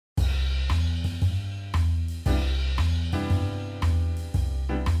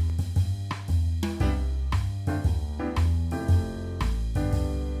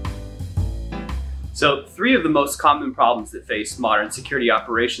So 3 of the most common problems that face modern security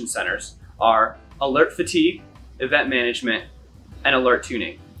operations centers are alert fatigue, event management, and alert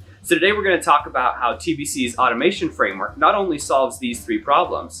tuning. So today we're going to talk about how TBC's automation framework not only solves these 3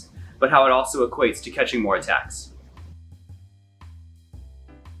 problems, but how it also equates to catching more attacks.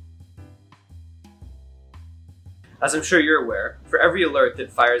 As I'm sure you're aware, for every alert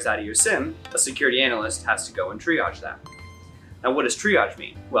that fires out of your SIEM, a security analyst has to go and triage that. Now, what does triage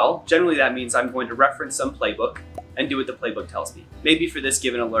mean? Well, generally that means I'm going to reference some playbook and do what the playbook tells me. Maybe for this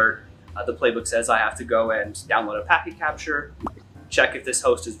given alert, the playbook says I have to go and download a packet capture, check if this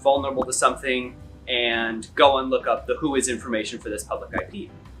host is vulnerable to something, and go and look up the whois information for this public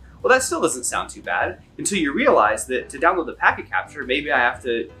IP. Well, that still doesn't sound too bad until you realize that to download the packet capture, maybe I have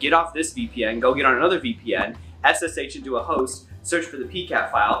to get off this VPN, go get on another VPN, SSH into a host, search for the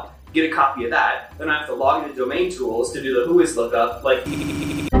PCAP file, get a copy of that, then I have to log into domain tools to do the whois lookup, like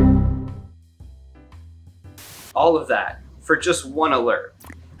all of that for just one alert.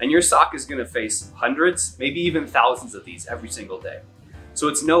 And your SOC is going to face hundreds, maybe even thousands of these every single day. So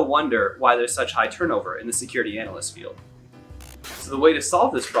it's no wonder why there's such high turnover in the security analyst field. So the way to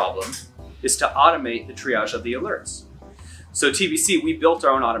solve this problem is to automate the triage of the alerts. So TBC, we built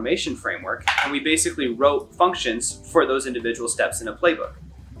our own automation framework, and we basically wrote functions for those individual steps in a playbook.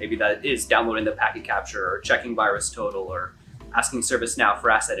 Maybe that is downloading the packet capture, or checking virus total, or asking ServiceNow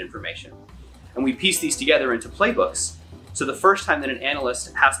for asset information. And we piece these together into playbooks, so the first time that an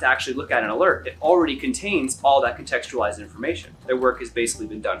analyst has to actually look at an alert, it already contains all that contextualized information. Their work has basically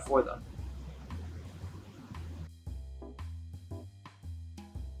been done for them.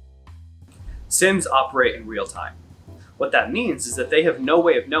 SIEMs operate in real time. What that means is that they have no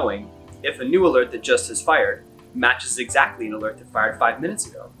way of knowing if a new alert that just has fired matches exactly an alert that fired 5 minutes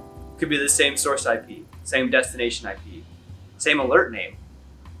ago. It could be the same source IP, same destination IP, same alert name.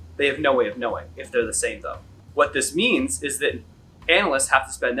 They have no way of knowing if they're the same though. What this means is that analysts have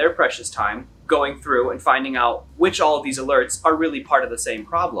to spend their precious time going through and finding out which all of these alerts are really part of the same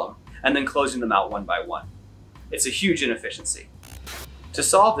problem, and then closing them out one by one. It's a huge inefficiency. To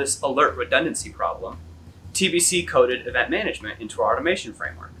solve this alert redundancy problem, TBC coded event management into our automation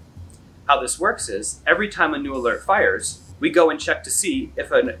framework. How this works is, every time a new alert fires, we go and check to see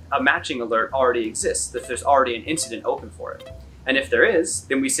if a matching alert already exists, if there's already an incident open for it. And if there is,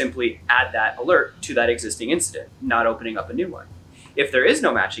 then we simply add that alert to that existing incident, not opening up a new one. If there is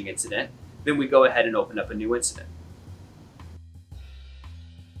no matching incident, then we go ahead and open up a new incident.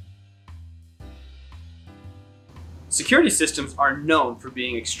 Security systems are known for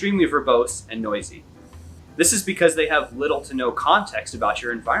being extremely verbose and noisy. This is because they have little to no context about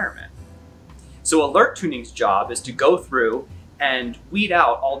your environment. So alert tuning's job is to go through and weed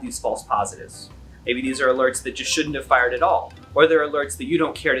out all these false positives. Maybe these are alerts that just shouldn't have fired at all, or they're alerts that you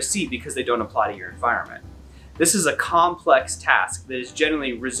don't care to see because they don't apply to your environment. This is a complex task that is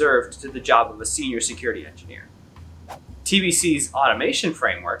generally reserved to the job of a senior security engineer. TBC's automation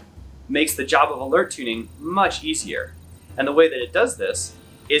framework makes the job of alert tuning much easier. And the way that it does this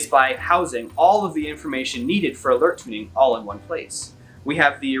is by housing all of the information needed for alert tuning all in one place. We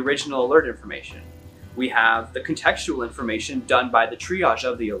have the original alert information. We have the contextual information done by the triage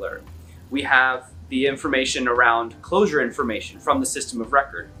of the alert. We have the information around closure information from the system of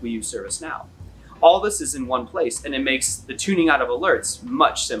record. We use ServiceNow. All this is in one place, and it makes the tuning out of alerts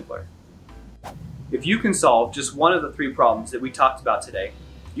much simpler. If you can solve just one of the 3 problems that we talked about today,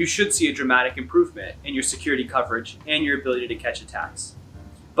 you should see a dramatic improvement in your security coverage and your ability to catch attacks.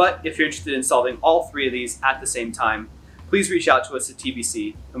 But if you're interested in solving all 3 of these at the same time, please reach out to us at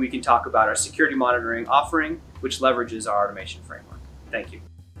TBC and we can talk about our security monitoring offering, which leverages our automation framework. Thank you.